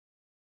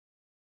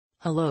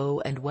Hello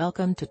and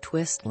welcome to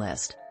Twist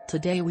List.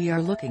 Today we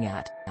are looking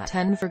at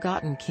 10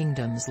 forgotten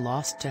kingdoms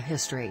lost to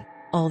history.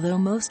 Although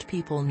most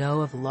people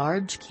know of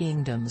large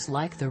kingdoms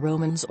like the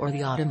Romans or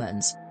the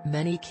Ottomans,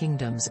 many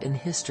kingdoms in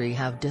history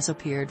have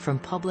disappeared from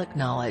public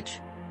knowledge.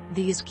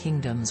 These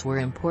kingdoms were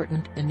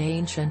important in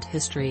ancient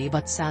history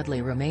but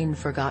sadly remain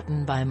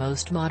forgotten by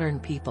most modern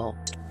people.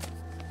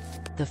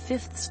 The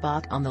fifth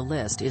spot on the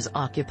list is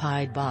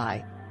occupied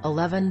by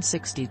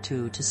 1162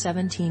 to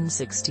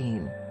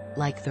 1716.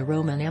 Like the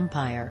Roman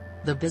Empire,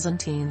 the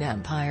Byzantine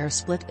Empire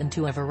split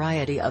into a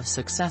variety of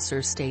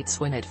successor states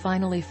when it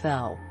finally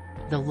fell.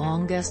 The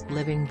longest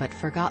living but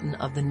forgotten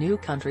of the new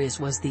countries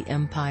was the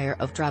Empire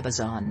of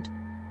Trebizond.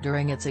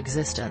 During its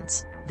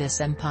existence, this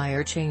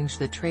empire changed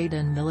the trade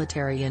and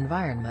military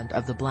environment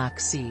of the Black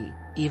Sea.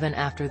 Even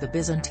after the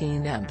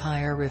Byzantine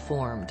Empire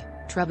reformed,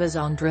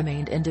 Trebizond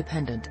remained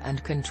independent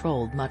and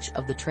controlled much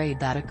of the trade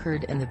that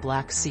occurred in the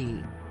Black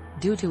Sea.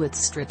 Due to its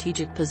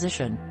strategic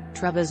position,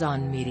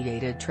 Trebizond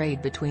mediated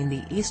trade between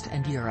the East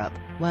and Europe.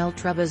 While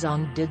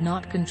Trebizond did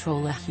not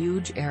control a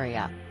huge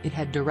area, it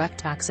had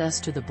direct access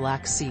to the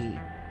Black Sea.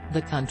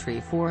 The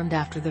country formed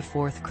after the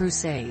Fourth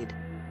Crusade.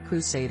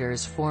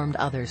 Crusaders formed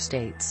other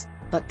states,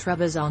 but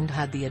Trebizond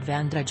had the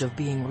advantage of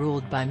being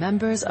ruled by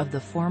members of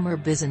the former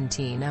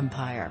Byzantine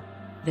Empire.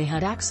 They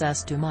had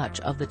access to much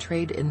of the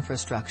trade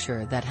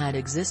infrastructure that had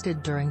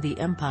existed during the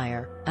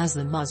empire. As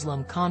the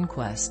Muslim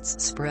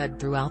conquests spread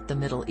throughout the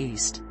Middle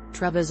East,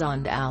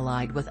 Trebizond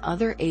allied with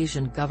other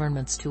Asian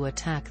governments to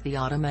attack the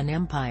Ottoman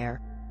Empire.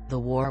 The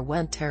war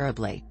went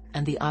terribly,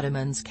 and the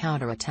Ottomans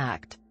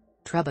counterattacked.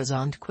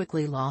 Trebizond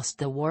quickly lost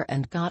the war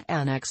and got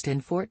annexed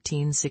in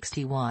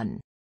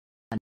 1461.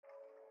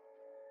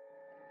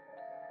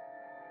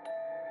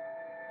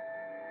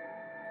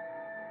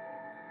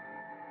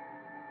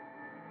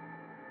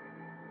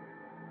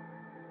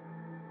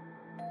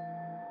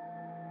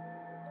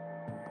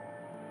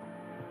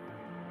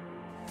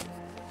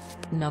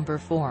 Number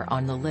 4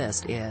 on the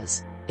list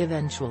is,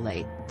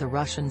 eventually, the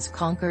Russians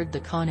conquered the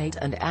Khanate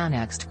and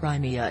annexed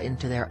Crimea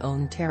into their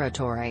own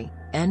territory,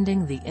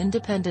 ending the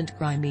independent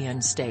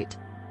Crimean state.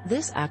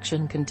 This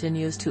action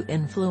continues to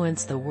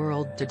influence the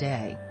world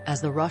today,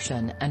 as the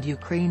Russian and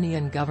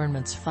Ukrainian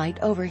governments fight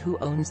over who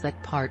owns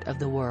that part of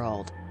the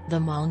world. The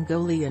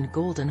Mongolian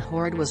Golden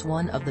Horde was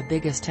one of the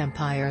biggest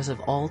empires of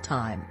all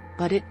time,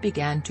 but it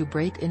began to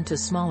break into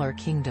smaller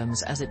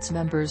kingdoms as its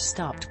members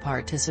stopped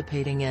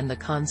participating in the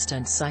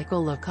constant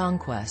cycle of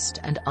conquest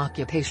and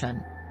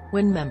occupation.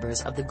 When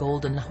members of the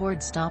Golden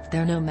Horde stopped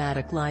their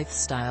nomadic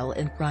lifestyle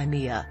in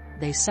Crimea,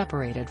 they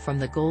separated from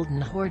the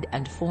Golden Horde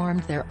and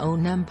formed their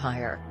own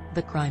empire,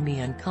 the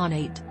Crimean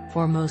Khanate.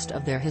 For most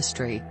of their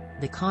history,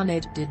 the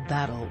Khanate did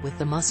battle with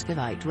the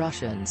Muscovite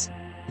Russians.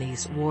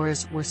 These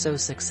wars were so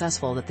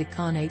successful that the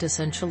Khanate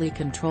essentially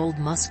controlled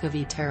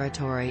Muscovy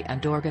territory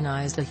and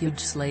organized a huge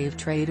slave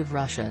trade of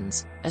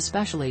Russians,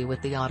 especially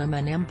with the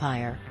Ottoman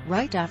Empire.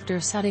 Right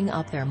after setting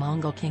up their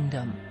Mongol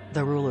kingdom,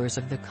 the rulers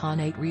of the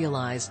Khanate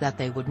realized that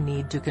they would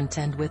need to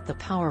contend with the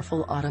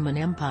powerful Ottoman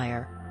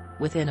Empire.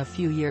 Within a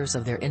few years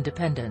of their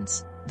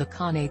independence, the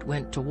Khanate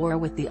went to war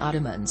with the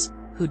Ottomans,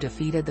 who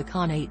defeated the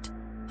Khanate.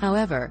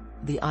 However,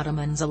 the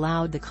Ottomans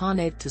allowed the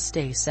Khanate to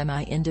stay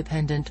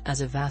semi-independent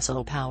as a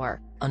vassal power.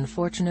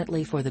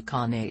 Unfortunately for the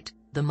Khanate,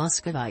 the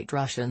Muscovite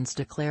Russians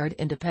declared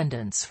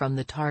independence from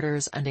the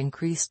Tatars and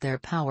increased their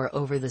power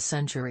over the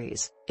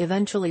centuries,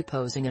 eventually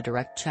posing a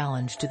direct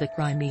challenge to the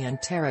Crimean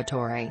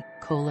territory.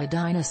 Kola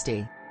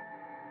dynasty.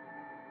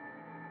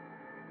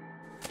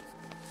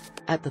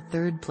 At the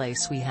third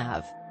place we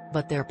have,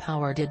 but their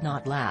power did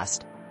not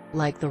last.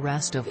 Like the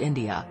rest of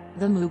India,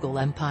 the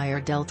Mughal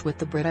Empire dealt with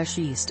the British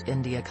East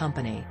India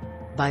Company.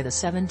 By the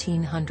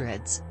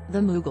 1700s, the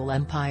Mughal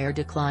Empire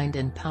declined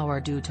in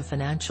power due to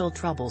financial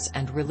troubles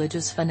and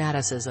religious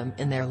fanaticism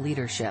in their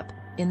leadership.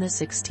 In the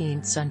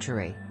 16th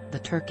century, the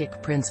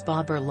Turkic prince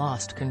Babur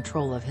lost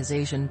control of his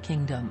Asian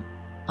kingdom.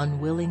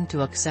 Unwilling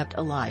to accept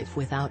a life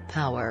without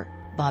power,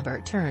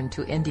 Babur turned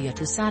to India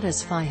to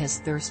satisfy his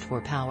thirst for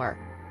power.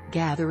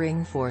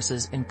 Gathering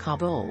forces in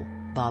Kabul,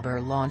 Babur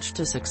launched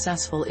a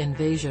successful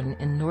invasion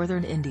in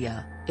northern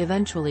India,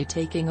 eventually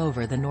taking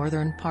over the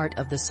northern part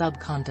of the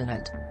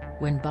subcontinent.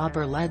 When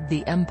Babur led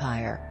the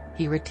empire,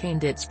 he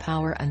retained its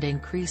power and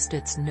increased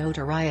its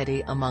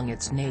notoriety among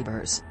its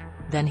neighbors.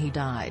 Then he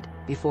died.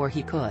 Before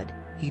he could,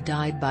 he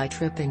died by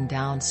tripping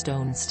down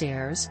stone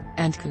stairs,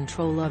 and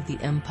control of the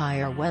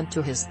empire went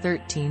to his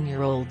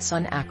 13-year-old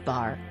son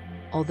Akbar.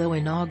 Although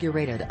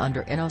inaugurated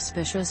under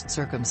inauspicious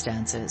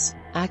circumstances,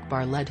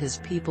 Akbar led his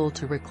people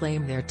to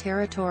reclaim their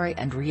territory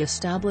and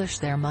re-establish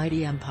their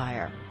mighty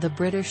empire. The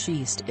British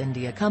East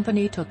India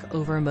Company took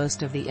over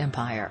most of the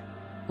empire.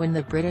 When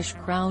the British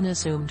Crown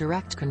assumed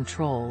direct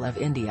control of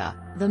India,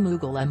 the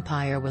Mughal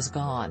Empire was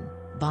gone.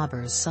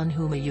 Babur's son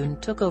Humayun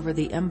took over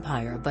the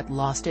empire but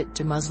lost it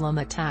to Muslim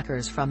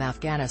attackers from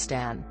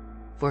Afghanistan.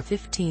 For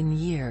 15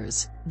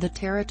 years, the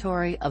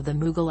territory of the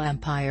Mughal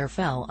Empire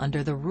fell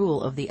under the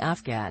rule of the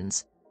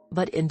Afghans.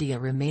 But India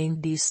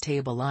remained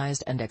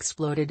destabilized and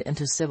exploded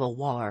into civil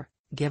war.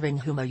 giving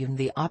Humayun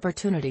the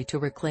opportunity to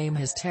reclaim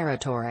his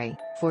territory.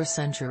 For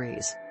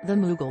centuries, the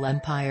Mughal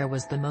Empire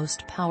was the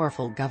most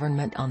powerful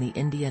government on the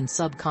Indian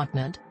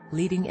subcontinent,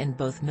 leading in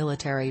both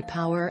military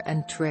power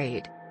and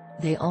trade.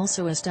 They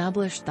also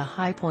established the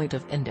high point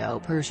of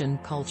Indo-Persian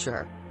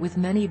culture, with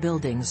many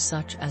buildings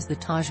such as the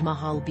Taj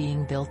Mahal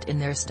being built in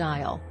their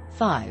style.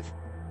 5.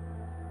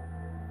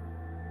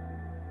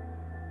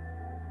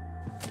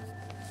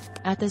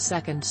 At the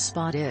second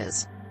spot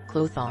is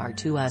Clothar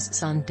II's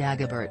son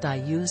Dagobert I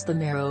used the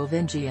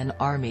Merovingian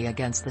army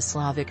against the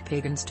Slavic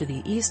pagans to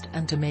the east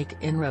and to make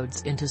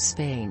inroads into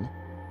Spain.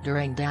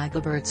 During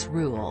Dagobert's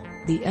rule,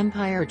 the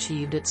empire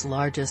achieved its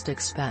largest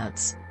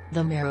expanse.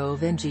 The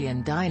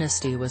Merovingian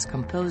dynasty was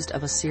composed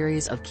of a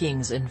series of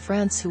kings in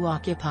France who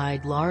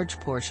occupied large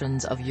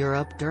portions of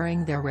Europe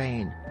during their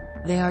reign.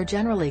 They are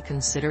generally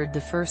considered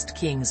the first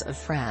kings of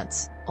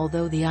France.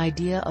 Although the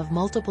idea of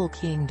multiple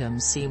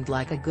kingdoms seemed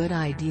like a good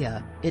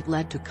idea, it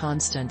led to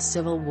constant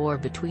civil war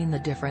between the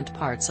different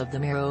parts of the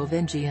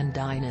Merovingian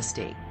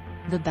dynasty.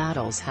 The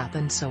battles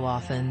happened so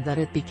often that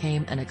it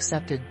became an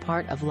accepted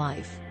part of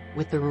life,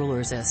 with the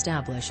rulers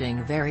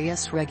establishing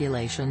various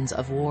regulations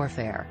of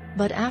warfare.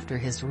 But after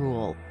his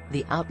rule,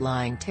 the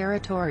outlying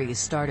territories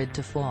started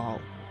to fall.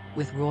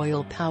 With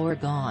royal power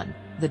gone,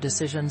 the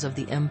decisions of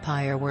the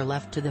empire were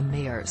left to the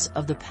mayors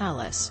of the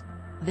palace.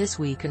 This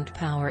weakened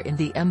power in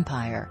the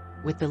empire,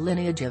 with the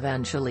lineage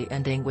eventually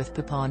ending with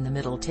Pepin the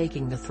Middle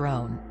taking the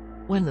throne.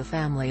 When the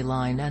family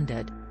line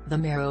ended, the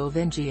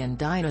Merovingian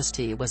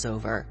dynasty was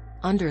over.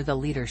 Under the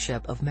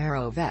leadership of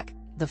Merovech,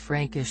 the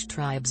Frankish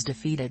tribes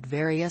defeated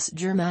various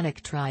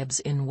Germanic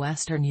tribes in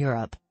Western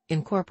Europe,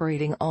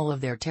 incorporating all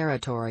of their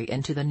territory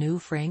into the new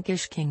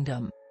Frankish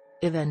kingdom.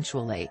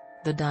 Eventually,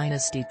 the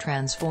dynasty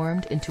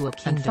transformed into a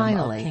kingdom. And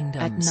finally,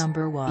 at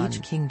number 1,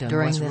 each kingdom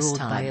during was ruled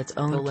by its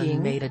own Poland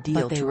king, made a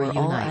deal but they to were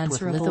all reunite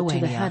with answerable Lithuania,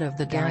 to the head of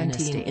the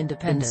guaranteeing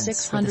independence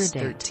independence for the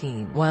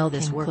 613. While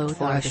this King worked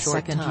for a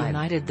short time,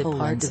 united the Poland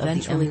parts of the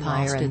eventually empire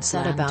lost and its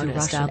set land about to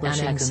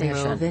establishing Russian the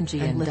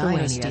Merovingian and Lithuania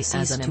dynasty ceased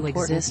as an to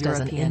important exist as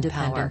an European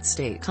independent power.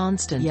 state.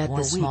 Constant Yet war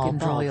the small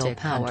weakened royal Baltic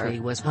power country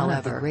was one one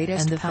of the of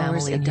greatest the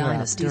powers family in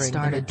dynasty during the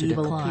started to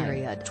medieval decline.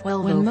 period.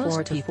 When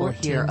most people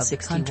hear of the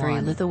country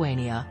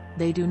Lithuania,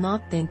 they do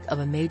not think of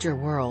a major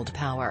world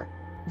power.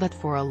 But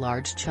for a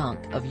large chunk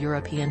of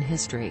European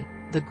history,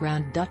 the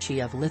Grand Duchy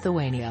of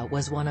Lithuania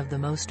was one of the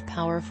most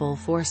powerful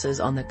forces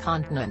on the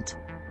continent.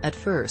 At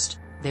first,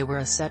 they were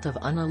a set of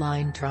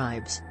unaligned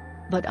tribes.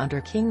 But under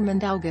King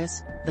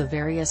Mindaugas, the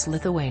various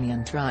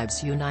Lithuanian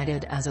tribes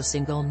united as a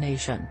single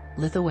nation.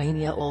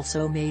 Lithuania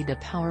also made a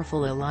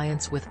powerful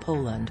alliance with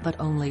Poland, but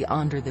only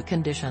under the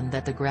condition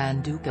that the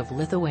Grand Duke of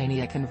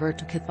Lithuania convert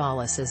to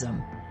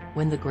Catholicism.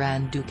 When the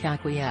Grand Duke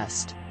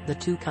acquiesced, the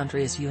two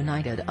countries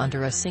united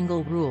under a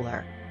single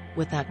ruler.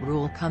 With that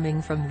rule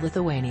coming from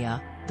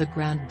Lithuania, the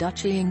Grand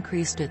Duchy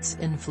increased its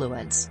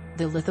influence.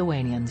 The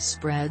Lithuanians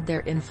spread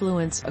their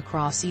influence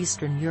across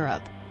Eastern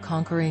Europe,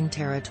 conquering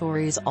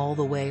territories all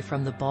the way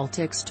from the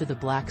Baltics to the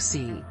Black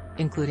Sea,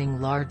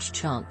 including large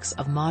chunks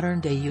of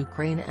modern-day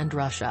Ukraine and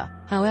Russia.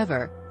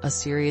 However, a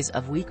series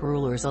of weak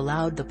rulers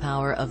allowed the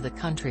power of the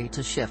country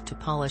to shift to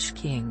Polish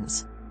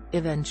kings.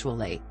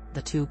 Eventually,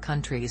 the two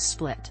countries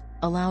split,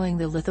 allowing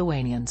the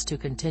Lithuanians to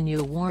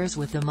continue wars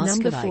with the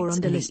Muscovites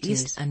in the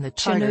east and the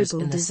Tartars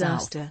in the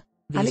south.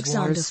 These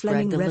Alexander wars spread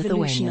Fleming the Lithuanians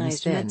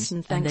revolutionized thin, medicine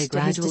and thanks they to his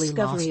gradually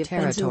discovery lost of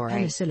territory.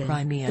 benzylpenicillin,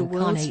 Crimean the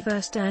world's Khanate.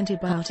 first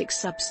antibiotic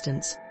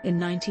substance, in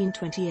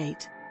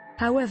 1928.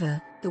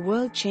 However, the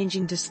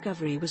world-changing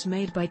discovery was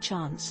made by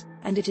chance,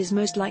 and it is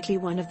most likely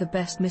one of the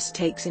best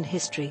mistakes in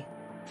history.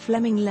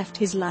 Fleming left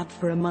his lab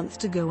for a month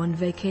to go on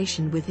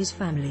vacation with his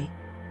family.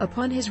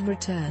 Upon his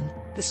return,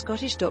 the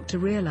Scottish doctor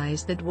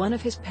realized that one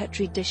of his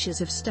petri dishes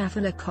of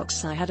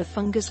Staphylococcus had a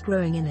fungus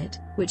growing in it,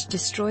 which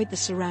destroyed the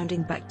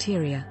surrounding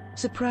bacteria.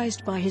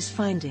 Surprised by his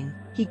finding,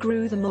 he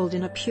grew the mold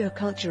in a pure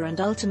culture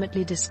and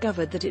ultimately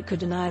discovered that it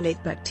could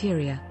annihilate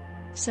bacteria.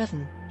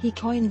 7. He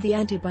coined the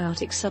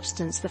antibiotic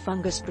substance the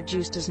fungus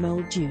produced as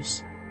mold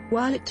juice.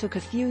 While it took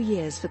a few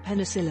years for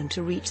penicillin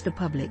to reach the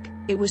public,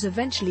 it was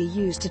eventually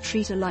used to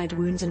treat allied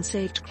wounds and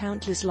saved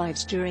countless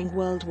lives during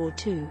World War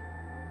II.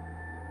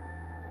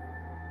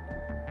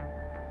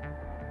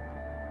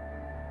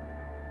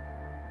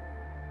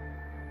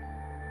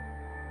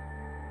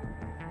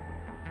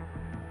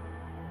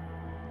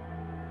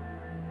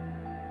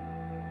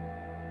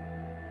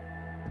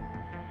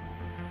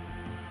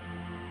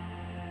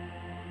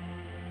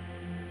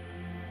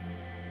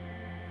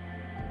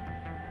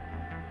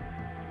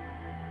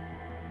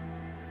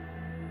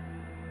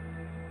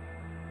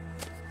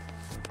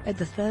 At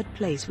the third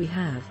place we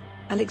have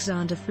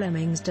Alexander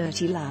Fleming's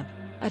Dirty Lab.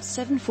 At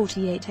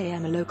 7:48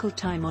 a.m. local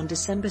time on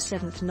December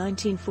 7,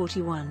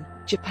 1941,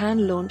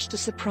 Japan launched a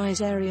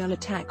surprise aerial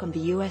attack on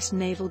the U.S.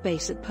 naval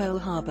base at Pearl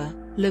Harbor,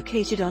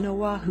 located on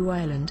Oahu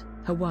Island,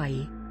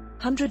 Hawaii.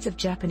 Hundreds of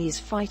Japanese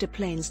fighter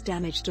planes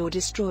damaged or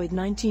destroyed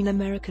 19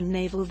 American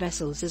naval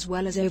vessels as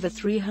well as over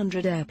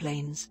 300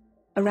 airplanes.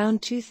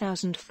 Around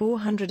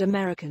 2,400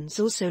 Americans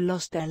also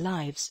lost their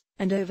lives,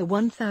 and over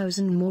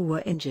 1,000 more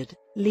were injured.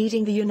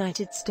 leading the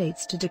United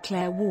States to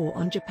declare war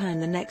on Japan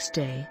the next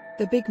day.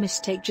 The big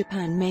mistake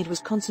Japan made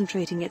was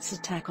concentrating its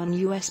attack on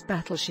U.S.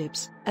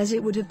 battleships, as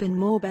it would have been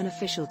more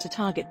beneficial to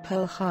target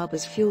Pearl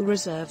Harbor's fuel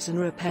reserves and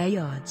repair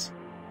yards.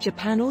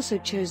 Japan also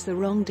chose the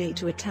wrong day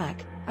to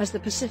attack, as the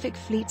Pacific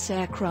Fleet's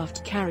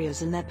aircraft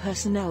carriers and their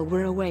personnel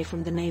were away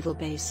from the naval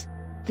base.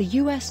 The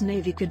U.S.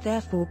 Navy could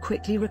therefore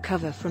quickly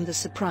recover from the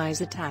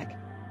surprise attack.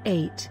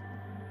 8.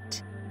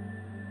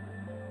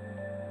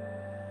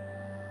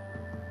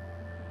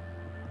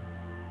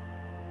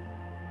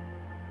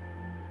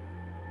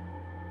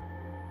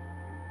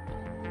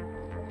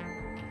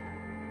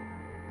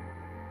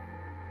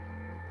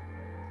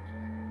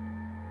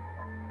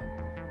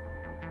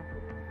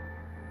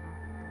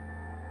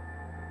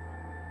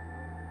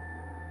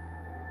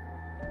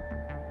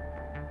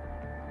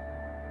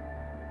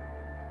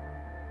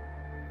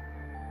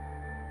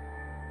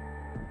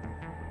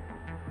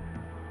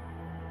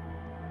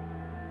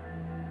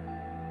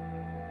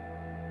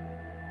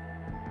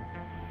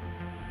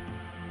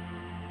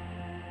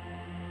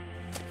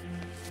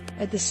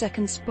 At the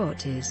second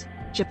spot is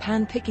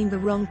Japan picking the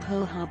wrong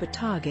Pearl Harbor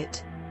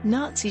target.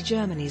 Nazi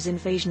Germany's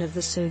invasion of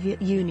the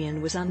Soviet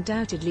Union was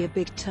undoubtedly a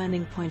big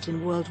turning point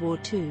in World War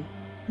II.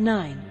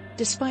 9.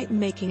 Despite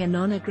making a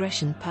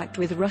non-aggression pact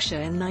with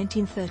Russia in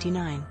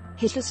 1939,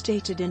 Hitler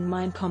stated in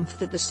Mein Kampf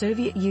that the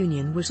Soviet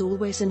Union was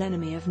always an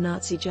enemy of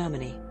Nazi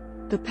Germany.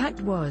 The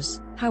pact was,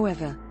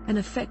 however, an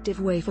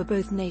effective way for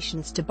both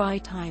nations to buy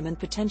time and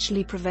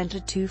potentially prevent a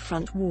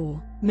two-front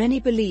war. Many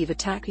believe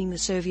attacking the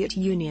Soviet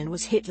Union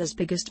was Hitler's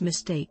biggest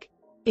mistake.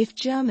 If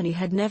Germany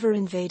had never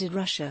invaded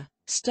Russia,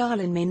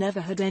 Stalin may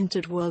never have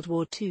entered World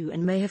War II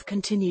and may have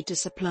continued to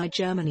supply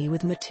Germany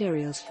with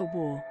materials for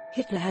war.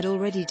 Hitler had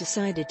already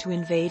decided to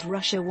invade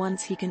Russia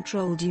once he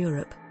controlled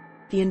Europe.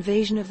 The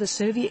invasion of the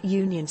Soviet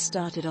Union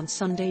started on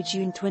Sunday,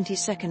 June 22,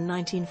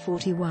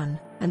 1941,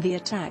 and the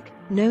attack,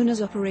 known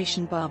as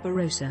Operation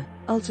Barbarossa,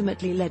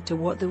 ultimately led to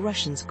what the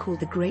Russians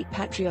called the Great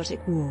Patriotic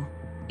War.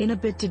 In a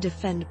bid to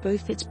defend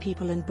both its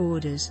people and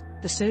borders,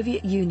 the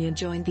Soviet Union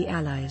joined the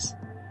Allies.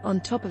 On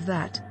top of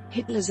that,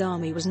 Hitler's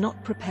army was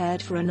not prepared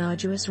for an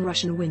arduous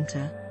Russian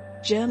winter.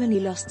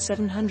 Germany lost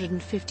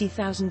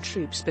 750,000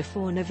 troops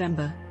before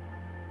November.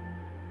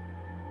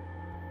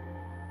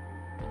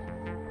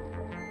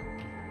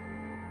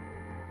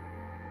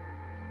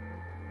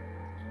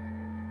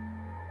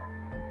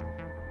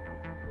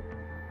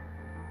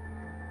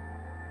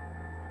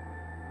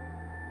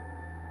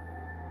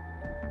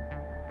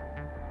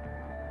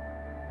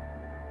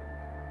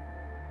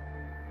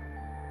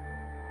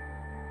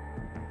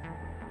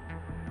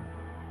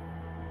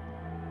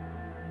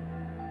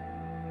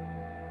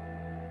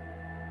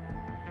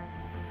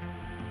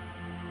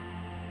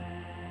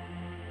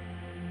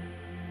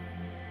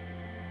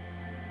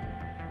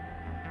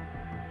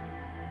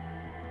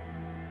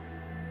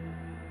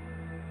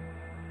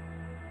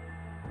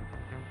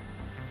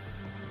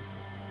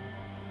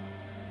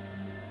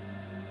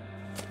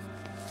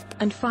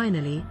 And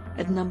finally,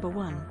 at number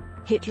 1,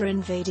 Hitler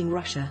invading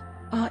Russia.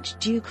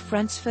 Archduke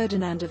Franz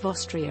Ferdinand of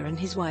Austria and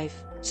his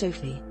wife,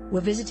 Sophie,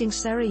 were visiting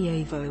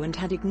Sarajevo and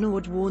had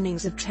ignored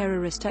warnings of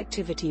terrorist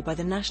activity by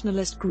the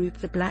nationalist group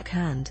the Black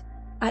Hand.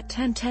 At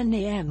 10:10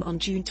 a.m. on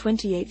June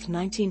 28,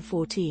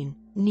 1914,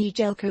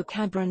 Nedeljko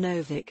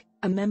Kabranovic,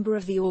 a member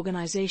of the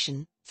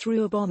organization,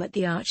 threw a bomb at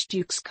the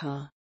Archduke's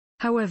car.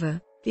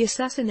 However, the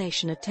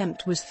assassination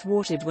attempt was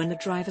thwarted when the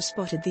driver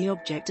spotted the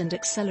object and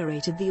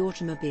accelerated the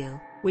automobile,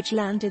 which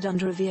landed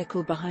under a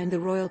vehicle behind the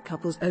royal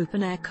couple's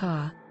open-air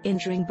car,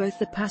 injuring both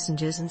the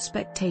passengers and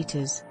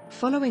spectators.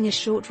 Following a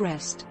short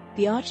rest,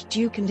 the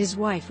Archduke and his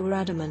wife were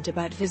adamant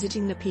about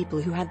visiting the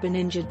people who had been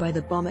injured by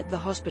the bomb at the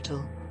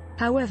hospital.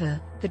 However,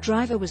 the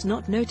driver was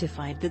not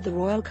notified that the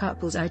royal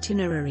couple's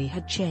itinerary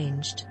had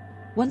changed.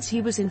 Once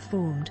he was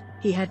informed,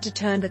 he had to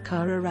turn the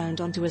car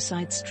around onto a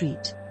side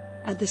street.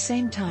 At the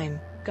same time,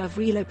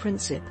 Gavrilo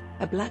Princip,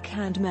 a Black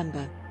Hand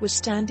member, was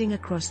standing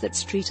across that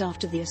street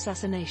after the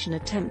assassination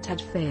attempt had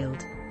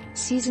failed.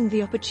 Seizing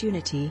the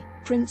opportunity,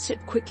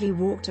 Princip quickly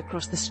walked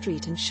across the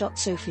street and shot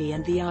Sophie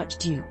and the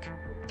Archduke.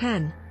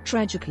 10.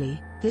 Tragically,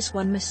 this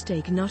one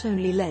mistake not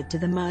only led to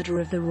the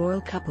murder of the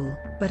royal couple,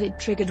 but it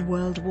triggered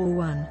World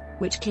War I,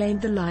 which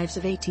claimed the lives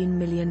of 18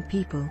 million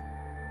people.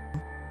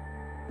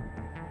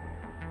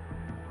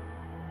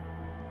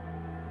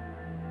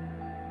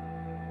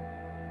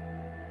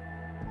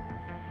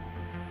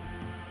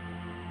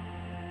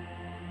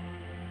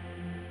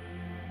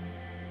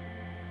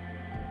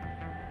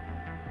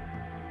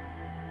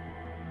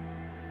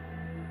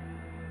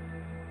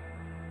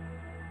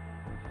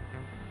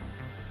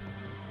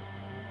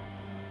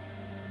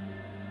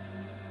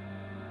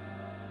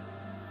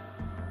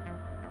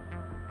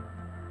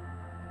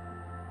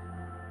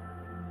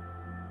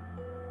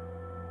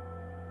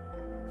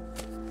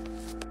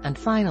 And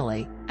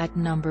finally, at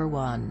number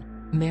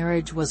 1,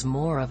 marriage was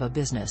more of a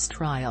business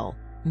trial.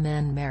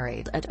 Men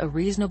married at a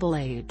reasonable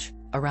age,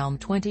 around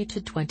 20 to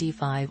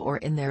 25 or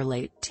in their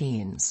late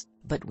teens,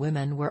 but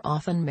women were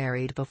often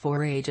married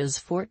before ages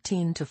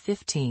 14 to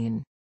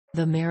 15.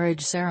 The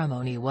marriage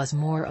ceremony was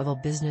more of a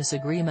business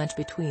agreement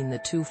between the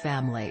two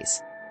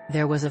families.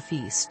 There was a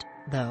feast,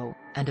 though,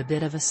 and a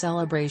bit of a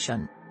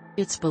celebration.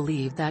 It's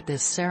believed that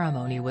this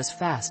ceremony was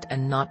fast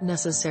and not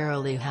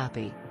necessarily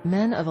happy.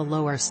 Men of a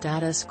lower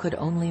status could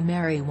only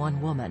marry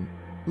one woman.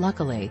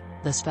 Luckily,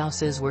 the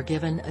spouses were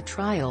given a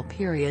trial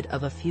period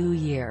of a few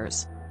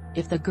years.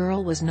 If the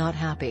girl was not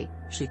happy,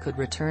 she could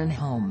return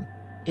home.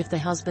 If the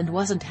husband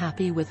wasn't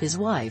happy with his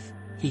wife,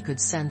 he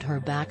could send her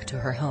back to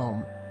her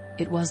home.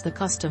 It was the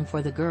custom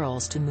for the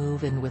girls to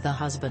move in with the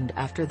husband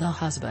after the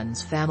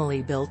husband's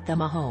family built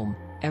them a home.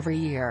 Every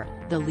year,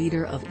 the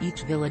leader of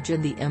each village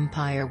in the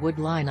empire would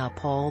line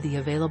up all the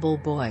available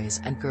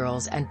boys and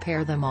girls and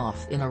pair them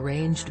off in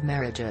arranged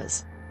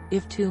marriages.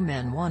 If two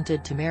men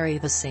wanted to marry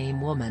the same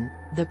woman,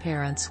 the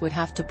parents would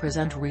have to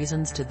present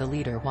reasons to the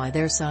leader why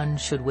their son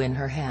should win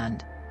her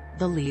hand.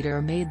 The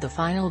leader made the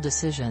final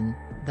decision,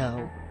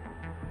 though.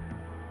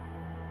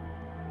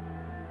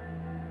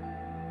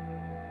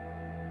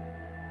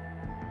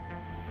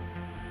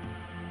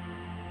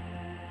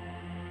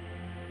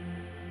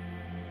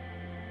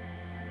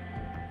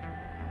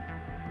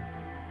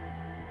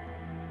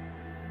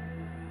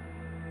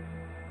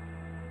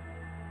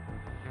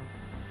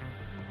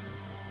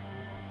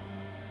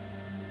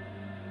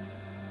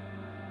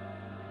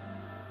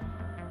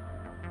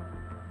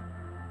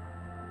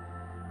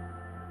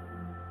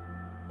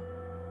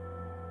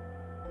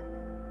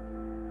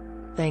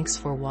 Thanks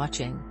for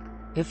watching.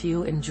 If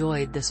you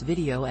enjoyed this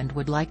video and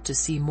would like to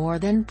see more,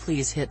 then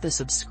please hit the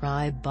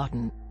subscribe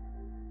button.